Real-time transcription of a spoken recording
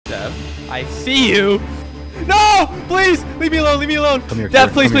Dev, I see you. No! Please! Leave me alone, leave me alone. Come here,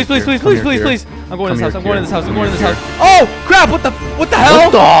 Dev, please, please, please, please, please, please, please. I'm going in this house, I'm going in this house, I'm going in this house. Oh, crap, what the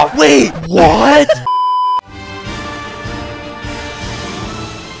hell? What the? Wait, what?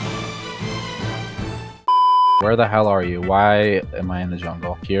 Where the hell are you? Why am I in the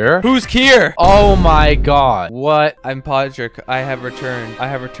jungle? Here? Who's here? Oh my god. What? I'm Podrick. I have returned. I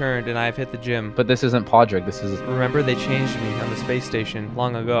have returned and I have hit the gym. But this isn't Podrick. This is... Remember, they changed me on the space station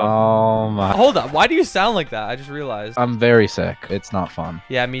long ago. Oh my... Hold up. Why do you sound like that? I just realized. I'm very sick. It's not fun.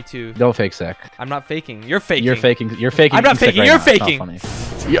 Yeah, me too. Don't fake sick. I'm not faking. You're faking. You're faking. You're faking. I'm not faking. You're faking.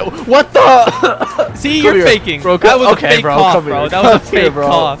 Yo, what the? See, you're faking. Bro, that was okay, a fake bro, cough, bro. That was a fake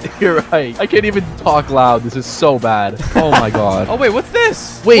cough. You're right. I can't even talk loud. This is so bad. Oh my god. Oh wait, what's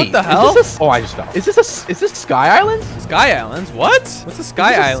this? Wait, what the hell? Oh, I just fell. Is this Sky Island? Sky Islands? What? What's a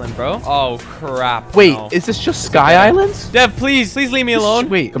Sky Island, bro? Oh crap. Wait, no. is this just Sky Islands? Dev, please leave me alone.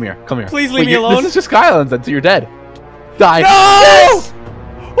 Wait, come here. Please leave me alone. This is just Sky Islands until you're dead. Die. No! Yes!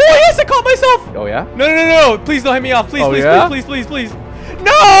 Oh yes, I caught myself. Oh yeah? No. Please don't hit me off. Please, Oh, please, yeah? please.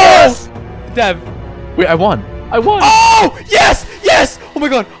 No! Yes! Dev. Wait, I won. Oh! Yes! Oh my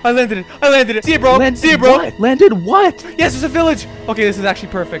god, I landed it. See it, bro. See it, bro. What? Landed what? Yes, there's a village. Okay, this is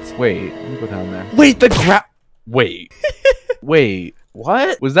actually perfect. Wait, let me go down there. Wait, the ground. Wait. Wait.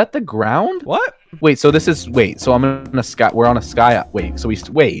 What? Was that the ground? What? Wait, so this is... Wait, so I'm in a sky... We're on a sky... Wait, so we...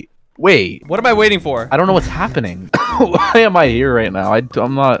 Wait. What am I waiting for? I don't know what's happening. Why am I here right now?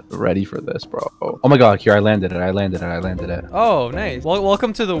 I'm not ready for this, bro. Oh my god, here, I landed it. Oh, nice. Well,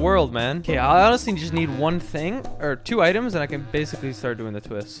 welcome to the world, man. Okay, I honestly just need one thing, or 2 items, and I can basically start doing the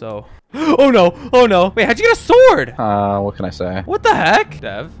twist, so... Oh no. Wait, how'd you get a sword? What can I say? What the heck?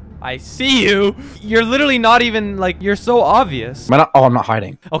 Dev, I see you. You're literally not even, like, you're so obvious. I'm not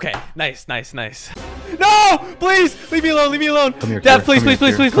hiding. Okay, nice. No! Please! Leave me alone. Come here, Dev, please. I'm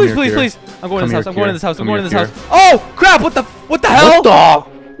going in this house. Oh, crap! What the hell?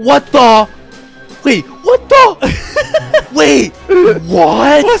 What the? Wait, what the? Wait,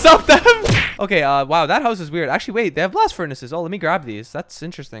 what? What's up, Dev? Okay, wow, that house is weird. Actually, wait, they have blast furnaces. Oh, let me grab these. That's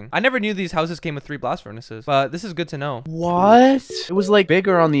interesting. I never knew these houses came with 3 blast furnaces, but this is good to know. What? It was like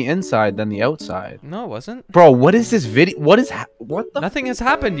bigger on the inside than the outside. No, it wasn't. Bro, what is this video? What the? Nothing has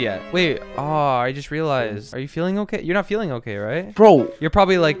happened yet. Wait, oh, I just realized. Are you feeling okay? You're not feeling okay, right? Bro. You're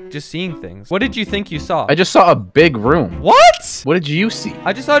probably like just seeing things. What did you think you saw? I just saw a big room. What? What did you see?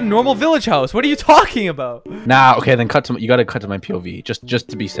 I just saw a normal village house. What are you talking about? Nah, okay, then you gotta cut to my POV just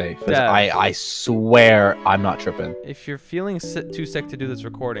to be safe. Yeah. I swear I'm not tripping. If you're feeling too sick to do this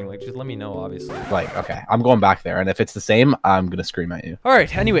recording, like, just let me know, obviously. Like, okay, I'm going back there, and if it's the same, I'm gonna scream at you. All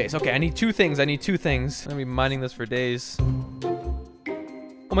right, anyways, okay, I need 2 things. I'm gonna be mining this for days.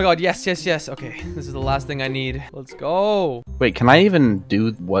 Oh my god, yes. Okay, this is the last thing I need. Let's go. Wait, can I even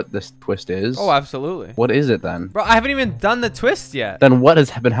do what this twist is? Oh, absolutely. What is it then? Bro, I haven't even done the twist yet. Then what has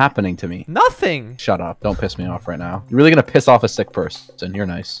been happening to me? Nothing. Shut up. Don't piss me off right now. You're really gonna piss off a sick person. You're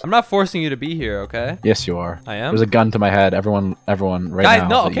nice. I'm not forcing you to be here, okay? Yes, you are. I am? There's a gun to my head. Everyone right Guys, now.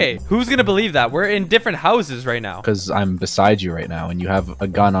 no, okay. Who's gonna believe that? We're in different houses right now. Because I'm beside you right now, and you have a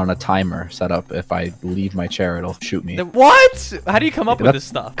gun on a timer set up. If I leave my chair, it'll shoot me. What? How do you come up with this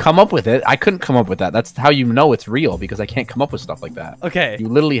stuff? Come up with it. I couldn't come up with that. That's how you know it's real, because I can't come up with stuff like that. Okay. You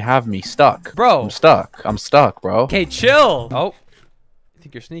literally have me stuck. Bro. I'm stuck, bro. Okay, chill. Oh. I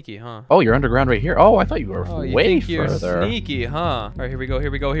think you're sneaky, huh? Oh, you're underground right here. Oh, I thought you were way further. You're sneaky, huh? All right, here we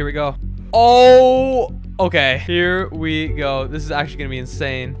go. Oh, okay. Here we go. This is actually gonna be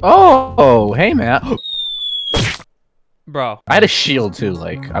insane. Oh, hey, man. Bro. I had a shield too,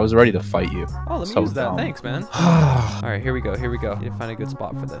 like I was ready to fight you. Oh, let me use that. Thanks, man. All right, here we go. Need to find a good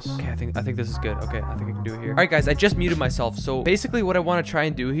spot for this. Okay, I think this is good. Okay, I think I can do it here. All right, guys, I just muted myself. So basically what I want to try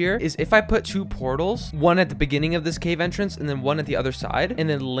and do here is if I put 2 portals, one at the beginning of this cave entrance and then one at the other side, and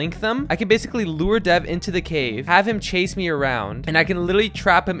then link them, I can basically lure Dev into the cave, have him chase me around, and I can literally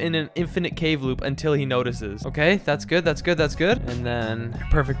trap him in an infinite cave loop until he notices. Okay, that's good. And then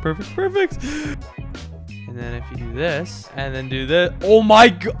perfect. And then if you do this, and then do this. Oh my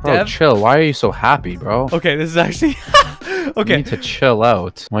god. Bro, chill. Why are you so happy, bro? Okay, this is actually... Okay. You need to chill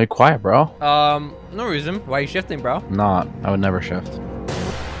out. Why are you quiet, bro? No reason. Why are you shifting, bro? Not. I would never shift.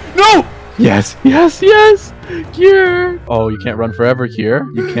 No! Yes! Kier! Oh, you can't run forever, Kier.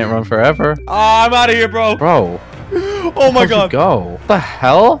 You can't run forever. I'm out of here, bro. Bro. Oh my god. Go. What the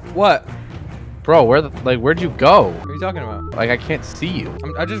hell? What? Bro, where'd you go? What are you talking about? Like, I can't see you.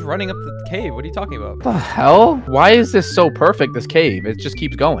 I'm just running up the cave. What are you talking about? What the hell? Why is this so perfect, this cave? It just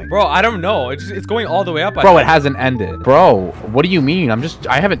keeps going. Bro, I don't know. It's going all the way up. Bro, it hasn't ended. Bro, what do you mean?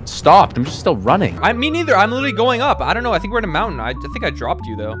 I haven't stopped. I'm just still running. Me neither. I'm literally going up. I don't know. I think we're in a mountain. I think I dropped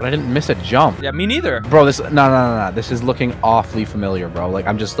you though. But I didn't miss a jump. Yeah, me neither. Bro, no. This is looking awfully familiar, bro. Like,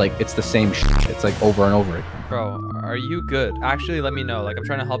 I'm just like, it's the same shit. It's like over and over again. Bro, are you good? Actually, let me know. Like, I'm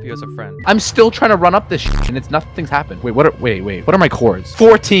trying to help you as a friend. I'm still trying to run up this shit and nothing's happened. Wait, what are my chords?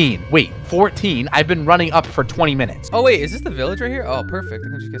 14. Wait, 14. I've been running up for 20 minutes. Oh, wait, is this the village right here? Oh, perfect. I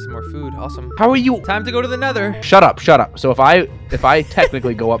can just get some more food. Awesome. How are you? Time to go to the nether. Shut up. So if I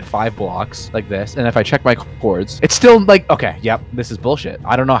technically go up 5 blocks like this, and if I check my chords, it's still like, okay, yep, this is bullshit.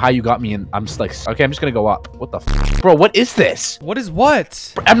 I don't know how you got me in. I'm just like, okay, I'm just gonna go up. What the f? Bro, what is this? What is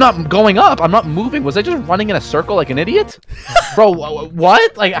what? I'm not going up. I'm not moving. Was I just running in a circle like an idiot? Bro,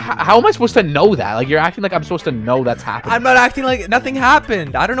 what? Like, how am I supposed to know that? Like, you're acting like I'm supposed to know that's happening. I'm not acting like nothing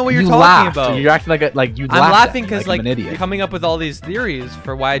happened. I don't know what you're talking laughed. about. You're acting like you. I'm laughing because like I'm an idiot. coming up with all these theories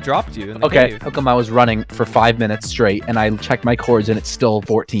for why I dropped you in the Okay, cave. how come I was running for 5 minutes straight and I checked my chords and it's still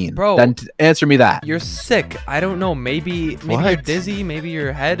 14? Bro, then answer me that. You're sick. I don't know. Maybe you're What? dizzy. Maybe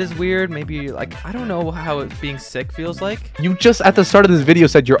your head is weird. Maybe like I don't know how being sick feels like. You just at the start of this video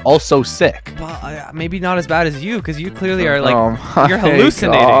said you're also sick. Well, maybe not as bad as you because you clearly are like Oh you're my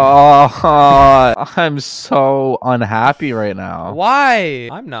hallucinating. God. I'm so unhappy right now. Why?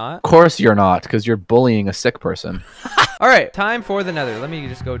 I'm not. Of course you're not, because you're bullying a sick person. All right, time for the nether. Let me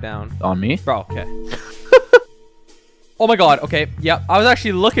just go down. On me? Bro, okay. Oh my god, okay. Yep, I was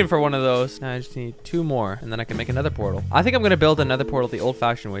actually looking for one of those. Now I just need 2 more, and then I can make another portal. I think I'm gonna build another portal the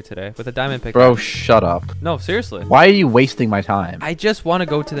old-fashioned way today with a diamond pick. Bro, shut up. No, seriously. Why are you wasting my time? I just want to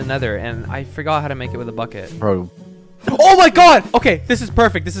go to the nether, and I forgot how to make it with a bucket. Bro. Oh my god! Okay, this is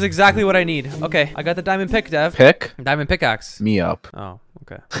perfect. This is exactly what I need. Okay, I got the diamond pick, Dev. Pick Diamond pickaxe. me up. Oh,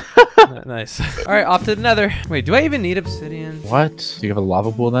 okay. Nice. All right, off to the nether. Wait, do I even need obsidian? What? Do you have a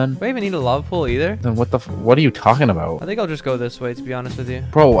lava pool then? Do I even need a lava pool either? Then what are you talking about? I think I'll just go this way, to be honest with you.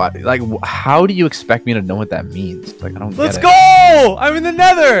 Bro, how do you expect me to know what that means? Like, I don't Let's get it. go! I'm in the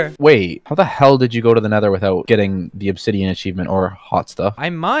nether! Wait, how the hell did you go to the nether without getting the obsidian achievement or hot stuff? I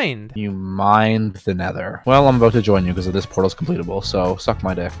mined. You mined the nether. Well, I'm about to join you because this portal's completable, so suck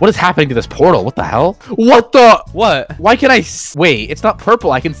my dick. What is happening to this portal? What the hell? What the? What? Why can I wait, it's not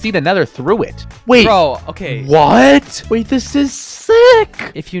purple. I can see the nether through it. Wait. Bro, okay. What? Wait, this is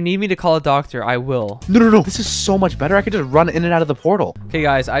sick. If you need me to call a doctor, I will. No. This is so much better. I could just run in and out of the portal. Okay,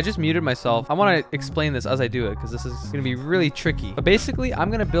 guys, I just muted myself. I want to explain this as I do it because this is going to be really tricky. But basically, I'm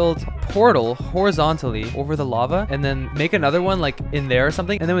going to build a portal horizontally over the lava and then make another one like in there or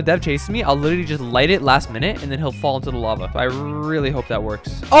something. And then when Dev chases me, I'll literally just light it last minute and then he'll fall into the lava. So I really hope that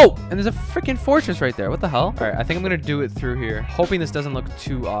works. Oh, and there's a freaking fortress right there. What the hell? All right, I think I'm going to do it through here, hoping this doesn't look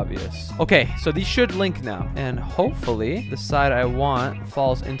too obvious. Okay, so these should link now. And hopefully the side I want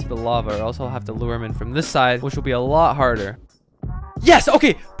falls into the lava, or else I'll have to lure him in from this side, which will be a lot harder. Yes,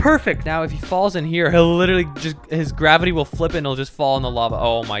 okay, perfect. Now if he falls in here, he'll literally just, his gravity will flip and he'll just fall in the lava.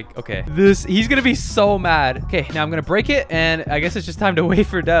 Oh my, okay. He's gonna be so mad. Okay, now I'm gonna break it and I guess it's just time to wait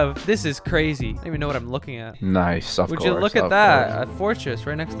for Dev. This is crazy. I don't even know what I'm looking at. Nice, of Would course. you look at that? A fortress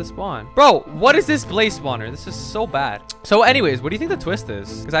right next to the spawn. Bro, what is this blaze spawner? This is so bad. So anyways, what do you think the twist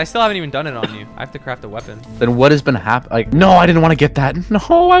is? Because I still haven't even done it on you. I have to craft a weapon. Then what has been happening? Like, no, I didn't want to get that.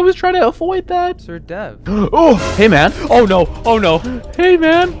 No, I was trying to avoid that. Sir Dev. Oh, hey, man. Oh no, oh no. Hey,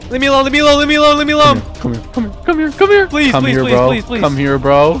 man. Leave me alone, leave me alone, leave me alone, leave me alone. Come here. Please, Come please, here, please, bro. please, please. Come here,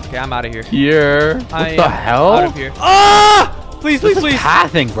 bro. Okay, I'm out of here. Here. What the hell? Out of here. Ah! Please, please, please.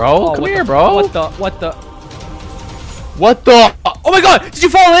 Pathing, bro. Oh, Come what here, the- bro. What the? What the? Oh my god! Did you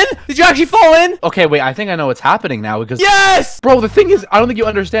fall in? Did you actually fall in? Okay, wait. I think I know what's happening now because. Yes! Bro, the thing is, I don't think you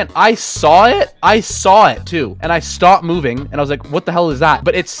understand. I saw it too, and I stopped moving, and I was like, "What the hell is that?"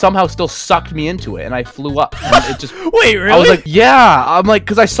 But it somehow still sucked me into it, and I flew up. And it just. Wait, really? I was like, "Yeah." I'm like,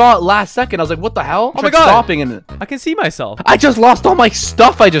 because I saw it last second. I was like, "What the hell?" Oh my Tried God. Stopping and. I can see myself. I just lost all my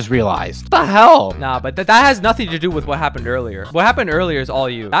stuff. I just realized. What the hell? Nah, but that has nothing to do with what happened earlier. What happened earlier is all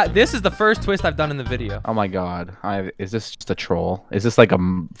you. This is the first twist I've done in the video. Oh my God. Is this just a troll? Is this like a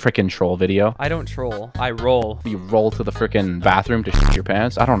freaking troll video? I don't troll. I roll. You roll to the freaking bathroom to shit your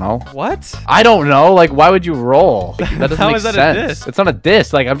pants? I don't know. What? I don't know. Like, why would you roll? That doesn't How make is that a sense. diss? It's not a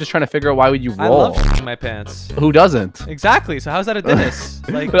diss. Like, I'm just trying to figure out why would you I roll? love shitting my pants. Who doesn't? Exactly. So how's that a diss?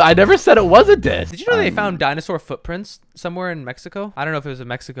 Like, I never said it was a diss. did you know they found dinosaur footprints somewhere in Mexico? I don't know if it was in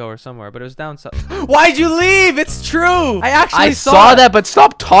Mexico or somewhere, but it was down south. Why'd you leave? It's true. I actually I saw that, but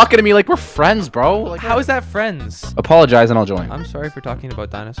stop talking to me like we're friends, bro. Like, How is that friends? apologize and I'll join. I'm I'm sorry for talking about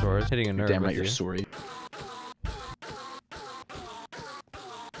dinosaurs. Hitting a nerve. Damn right, with you're you. sorry.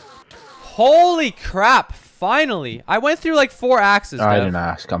 Holy crap! Finally, I went through like 4 axes. I Dev. didn't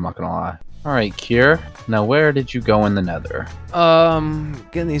ask. I'm not gonna lie. All right, Kier. Now, where did you go in the Nether?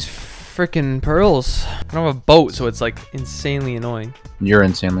 Getting these freaking pearls. I don't have a boat, so it's like insanely annoying. You're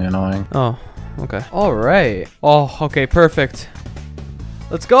insanely annoying. Oh, okay. All right. Oh, okay, perfect.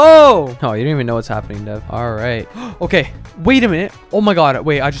 Let's go. Oh, you don't even know what's happening, Dev. All right. Okay. Wait a minute. Oh my God.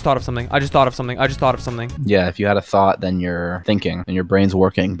 Wait, I just thought of something. I just thought of something. Yeah, if you had a thought, then you're thinking, and your brain's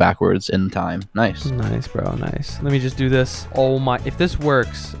working backwards in time. Nice. Nice, bro. Nice. Let me just do this. Oh my. If this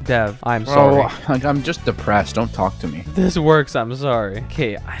works, Dev, I'm sorry. Like, I'm just depressed. Don't talk to me. If this works, I'm sorry.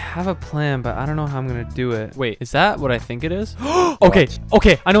 Okay, I have a plan, but I don't know how I'm gonna do it. Wait, is that what I think it is? Okay.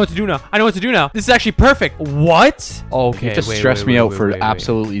 Okay, I know what to do now. This is actually perfect. What? Okay. You just stress me out for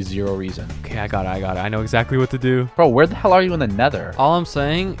absolutely zero reason. Okay, I got it. I know exactly what to do. Bro, where the hell are you in the Nether? All I'm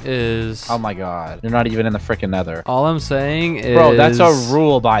saying is... Oh my God. You're not even in the freaking Nether. All I'm saying is... Bro, that's a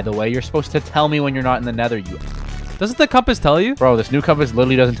rule, by the way. You're supposed to tell me when you're not in the Nether, you... Doesn't the compass tell you? Bro, this new compass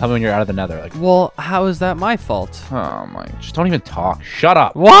literally doesn't tell me when you're out of the Nether. Like, well, how is that my fault? oh my... Just don't even talk. Shut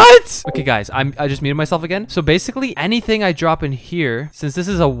up. What? Okay, guys, I just muted myself again. So basically, anything I drop in here, since this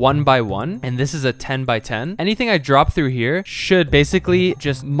is a 1x1 and this is a 10x10, anything I drop through here should basically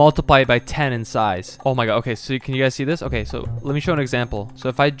just multiply it by 10 in size. Oh my God. Okay, so can you guys see this? Okay, so let me show an example. So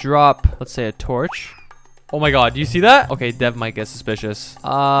if I drop, let's say, a torch. Oh my God, do you see that? Okay, Dev might get suspicious.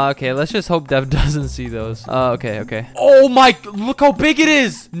 Okay, let's just hope Dev doesn't see those. Okay. Oh my, look how big it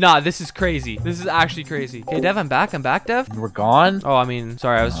is. Nah, this is crazy. This is actually crazy. Okay, Dev, I'm back, Dev. We're gone? Oh, I mean,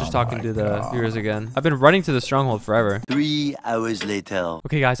 sorry, I was just talking to the viewers again. I've been running to the stronghold forever. 3 hours later.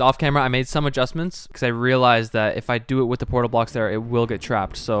 Okay, guys, off camera, I made some adjustments because I realized that if I do it with the portal blocks there, it will get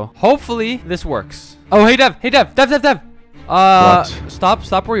trapped. So hopefully this works. Oh, hey, Dev. What?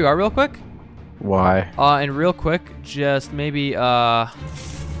 Stop where you are real quick. Why? And real quick, just maybe,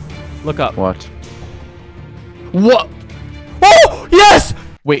 look up. What? What? Oh, yes!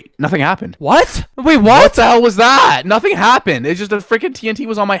 Wait, nothing happened. What? Wait, what? What the hell was that? Nothing happened. It's just a freaking TNT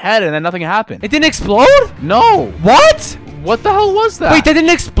was on my head and then nothing happened. It didn't explode? No. What? What the hell was that? Wait, that didn't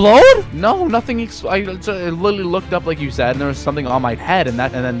explode? No, nothing. I literally looked up like you said, and there was something on my head, and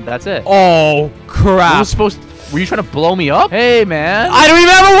then that's it. Oh, crap. It was supposed. Were you trying to blow me up? Hey, man. I don't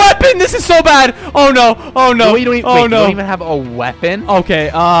even have a weapon. This is so bad. Oh no. Wait, you no. don't even have a weapon? Okay.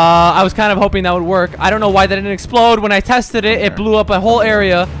 I was kind of hoping that would work. I don't know why that didn't explode. When I tested it, it blew up a whole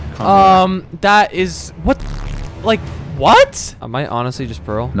area. That is what? Like what? I might honestly just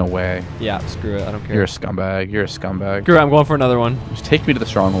pearl. No way. Yeah, screw it. I don't care. You're a scumbag. You're a scumbag. Screw it. I'm going for another one. Just take me to the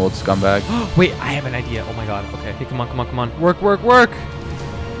stronghold, scumbag. Wait, I have an idea. Oh my God. Okay. Hey, come on. Work.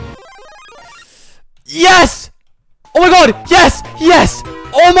 Yes! Oh my God! Yes!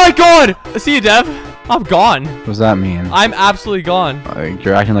 Oh my God! See you, Dev. I'm gone. What does that mean? I'm absolutely gone.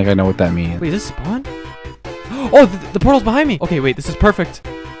 You're acting like I know what that means. Wait, is this spawn? Oh, the portal's behind me. Okay, wait, this is perfect.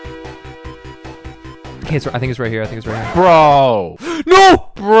 Okay, I think it's right here. Bro.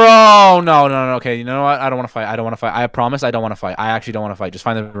 No! Bro. No. Okay, you know what? I don't want to fight. I promise I don't want to fight. I actually don't want to fight. Just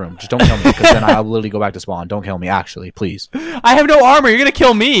find the room. Just don't kill me, because then I'll literally go back to spawn. Don't kill me, actually, please. I have no armor. You're gonna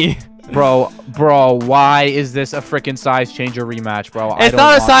kill me. Bro, why is this a freaking size changer rematch, bro? It's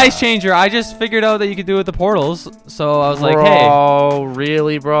not a size changer. I just figured out that you could do it with the portals, so I was like, hey. Bro,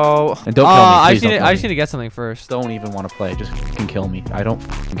 really, bro? And don't kill me, please. I just need to get something first. Don't even want to play. Just fucking kill me. I don't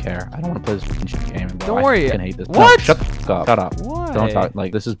fucking care. I don't want to play this freaking shit game, bro. Don't worry. I fucking hate this. What? No, shut the fuck up. Shut up. Why? Don't talk.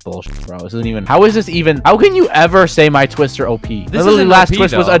 Like, this is bullshit, bro. This isn't even. How is this even? How can you ever say my twists are OP? This literally last OP,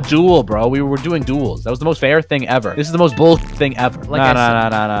 twist was though. a duel, bro. We were doing duels. That was the most fair thing ever. This is the most bullshit thing ever. Like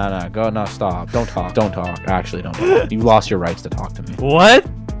No. Go. No, stop. Don't talk. Actually, don't talk. You lost your rights to talk to me. What?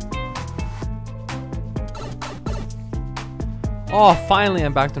 Oh, finally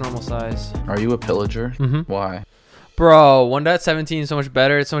I'm back to normal size. Are you a pillager? Mm-hmm. Why? Bro, 1.17 is so much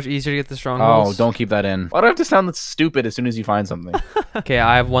better. It's so much easier to get the strongholds. Oh, don't keep that in. Why do I have to sound stupid as soon as you find something? Okay,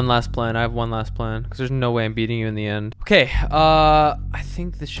 I have one last plan. Because there's no way I'm beating you in the end. Okay, I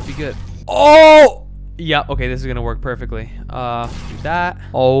think this should be good. Oh! Yeah, okay, this is gonna work perfectly. Do that.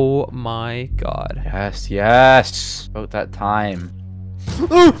 Oh my God. Yes. About that time.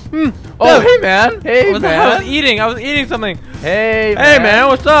 Oh, hey, man. Hey, man. I was eating something. Hey, Hey, man,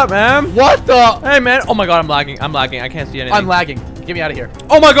 what's up, man? What the? Hey, man. Oh my God, I'm lagging. I can't see anything. I'm lagging. Get me out of here.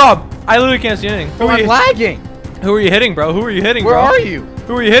 Oh my God, I literally can't see anything. I'm lagging. Who are you hitting, bro? Where are you?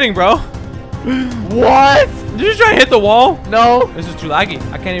 Who are you hitting, bro? What? Did you just try to hit the wall? No. This is too laggy.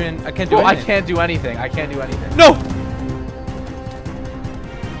 I can't do anything. I can't do anything. No.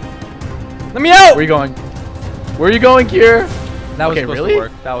 Let me out. Where are you going? Kier? That was Okay, supposed really? to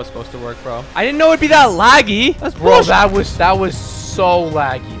work. That was supposed to work, bro. I didn't know it'd be that laggy. That's Bro, bullshit. that was so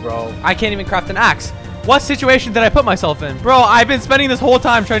laggy, bro. I can't even craft an axe. What situation did I put myself in? Bro, I've been spending this whole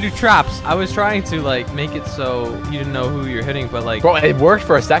time trying to do traps. I was trying to like make it so you didn't know who you're hitting, but like... Bro, it worked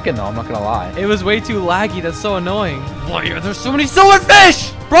for a second though, I'm not gonna lie. It was way too laggy. That's so annoying. Boy, there's so many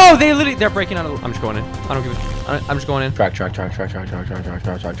silverfish! Bro, they're breaking out of... I'm just going in. I don't give a... I'm just going in. Track.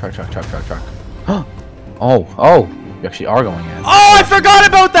 Oh, you actually are going in. Oh, I forgot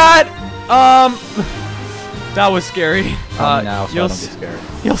about that! That was scary. Now, so I don't get scared.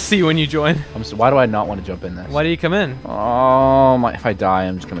 You'll see when you join. Why do I not want to jump in this? Why do you come in? Oh my! If I die,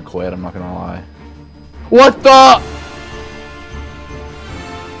 I'm just gonna quit. I'm not gonna lie. What the?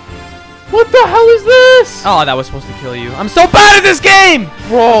 What the hell is this? Oh, that was supposed to kill you. I'm so bad at this game!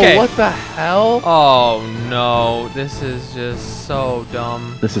 Bro, Okay. what the hell? Oh no, this is just so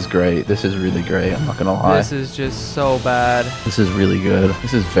dumb. This is great. This is really great. I'm not gonna lie. This is just so bad. This is really good.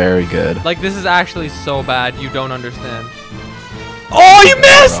 This is very good. Like, this is actually so bad, you don't understand. Oh, you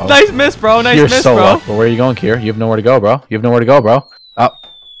missed! Bro. Nice miss, bro. Nice You're miss, so bro. low. Well, where are you going, Kier? You have nowhere to go, bro. You have nowhere to go, bro.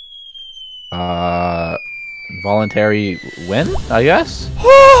 Voluntary win, I guess.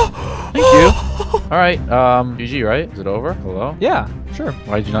 Thank you. All right. GG, right? Is it over? Hello? Yeah, sure.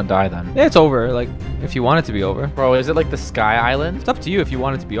 Why did you not die then? Yeah, it's over. Like, if you want it to be over. Bro, is it like the Sky Island? It's up to you if you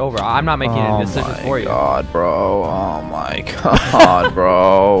want it to be over. I'm not making any decisions for you. Oh my god, bro. Oh my god,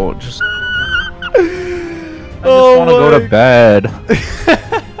 bro. Just... I just want to go to bed.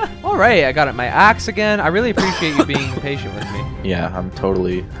 All right, I got it. My axe again. I really appreciate you being patient with me. Yeah, I'm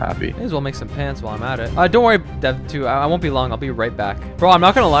totally happy. May as well make some pants while I'm at it. Don't worry, Dev, too. I won't be long. I'll be right back. Bro, I'm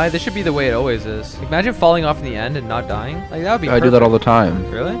not gonna lie. This should be the way it always is. Like, imagine falling off in the end and not dying. Like, that would be I do that all the time.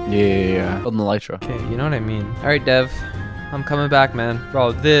 Really? Yeah. On the Elytra. Okay, you know what I mean. All right, Dev. I'm coming back, man.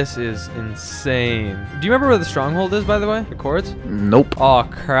 Bro, this is insane. Do you remember where the stronghold is, by the way? The cords? Nope. Oh,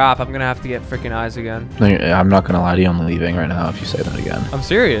 crap. I'm gonna have to get freaking eyes again. I'm not gonna lie to you. I'm leaving right now if you say that again. I'm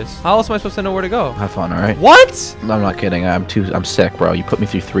serious. How else am I supposed to know where to go? Have fun, all right? What? I'm not kidding. I'm sick, bro. You put me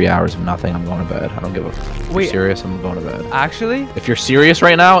through 3 hours of nothing. I'm going to bed. I don't give a f. If Wait. you're serious, I'm going to bed. Actually? If you're serious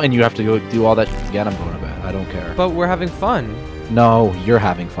right now and you have to go do all that again, I'm going to bed. I don't care. But we're having fun. No, you're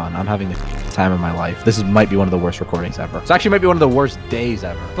having fun. I'm having the time of my life. Might be one of the worst recordings ever. This actually might be one of the worst days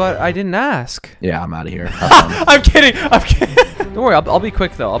ever. But I didn't ask. Yeah, I'm out of here. Have fun. I'm kidding. I'm kidding. Don't worry. I'll be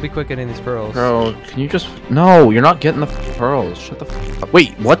quick, though. I'll be quick getting these pearls. Bro, can you just... No, you're not getting the pearls. Shut the f up.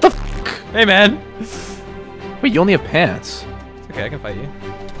 Wait, what the f? Hey, man. Wait, you only have pants. It's okay. I can fight you.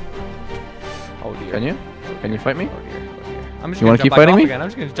 Oh, dear. Can you? Can you fight me? Oh, dear. Oh, dear. I'm just You gonna wanna jump keep back fighting off me? again. I'm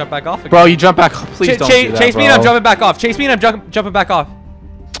just gonna jump back off again. Bro, you jump back. Please don't do that, chase me bro. and I'm jumping back off. Chase me and I'm jumping back off.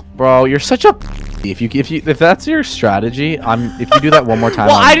 Bro, you're such a... If that's your strategy, if you do that one more time...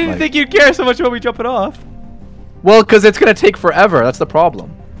 Well, I didn't think you'd care so much about me jumping off. Well, because it's going to take forever. That's the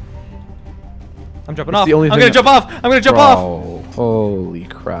problem. I'm jumping It's off. the only I'm thing gonna jump off. I'm gonna jump off. Bro, holy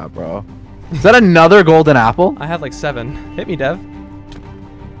crap, bro. Is that another golden apple? I had like 7. Hit me, Dev.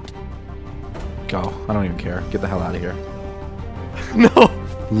 Go. I don't even care. Get the hell out of here. No.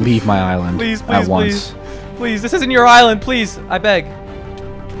 Leave my island. Please, at please, once. please. Please, this isn't your island. Please, I beg.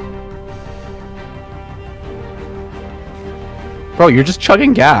 Bro, you're just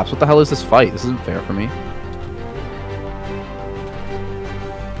chugging gaps. What the hell is this fight? This isn't fair for me.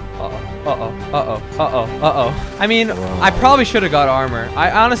 Uh-oh. I mean, I probably should have got armor.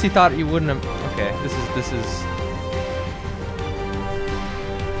 I honestly thought you wouldn't have... Okay, this is...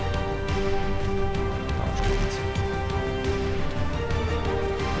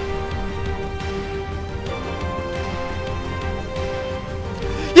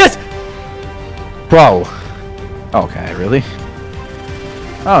 Yes! Bro. Okay, really?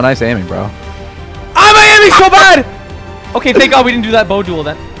 Oh, nice aiming, bro. I'm aiming so bad! Okay, thank God we didn't do that bow duel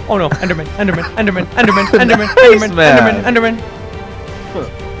then. Oh no, Enderman, Enderman, Enderman, Enderman, Enderman, Enderman, man. Enderman, Enderman.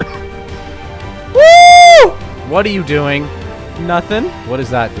 Woo! What are you doing? Nothing. What does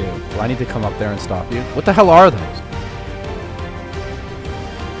that do? Do I need to come up there and stop you? What the hell are those?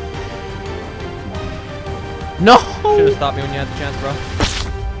 No! Should have stopped me when you had the chance, bro.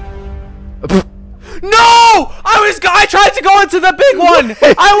 No! I tried to go into the big one!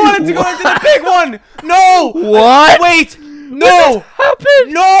 I wanted to go into the big one! No! What? Wait! No! What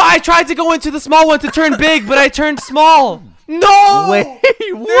happened? No, I tried to go into the small one to turn big, but I turned small. No! Wait,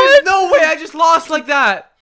 There's what? no way I just lost like that.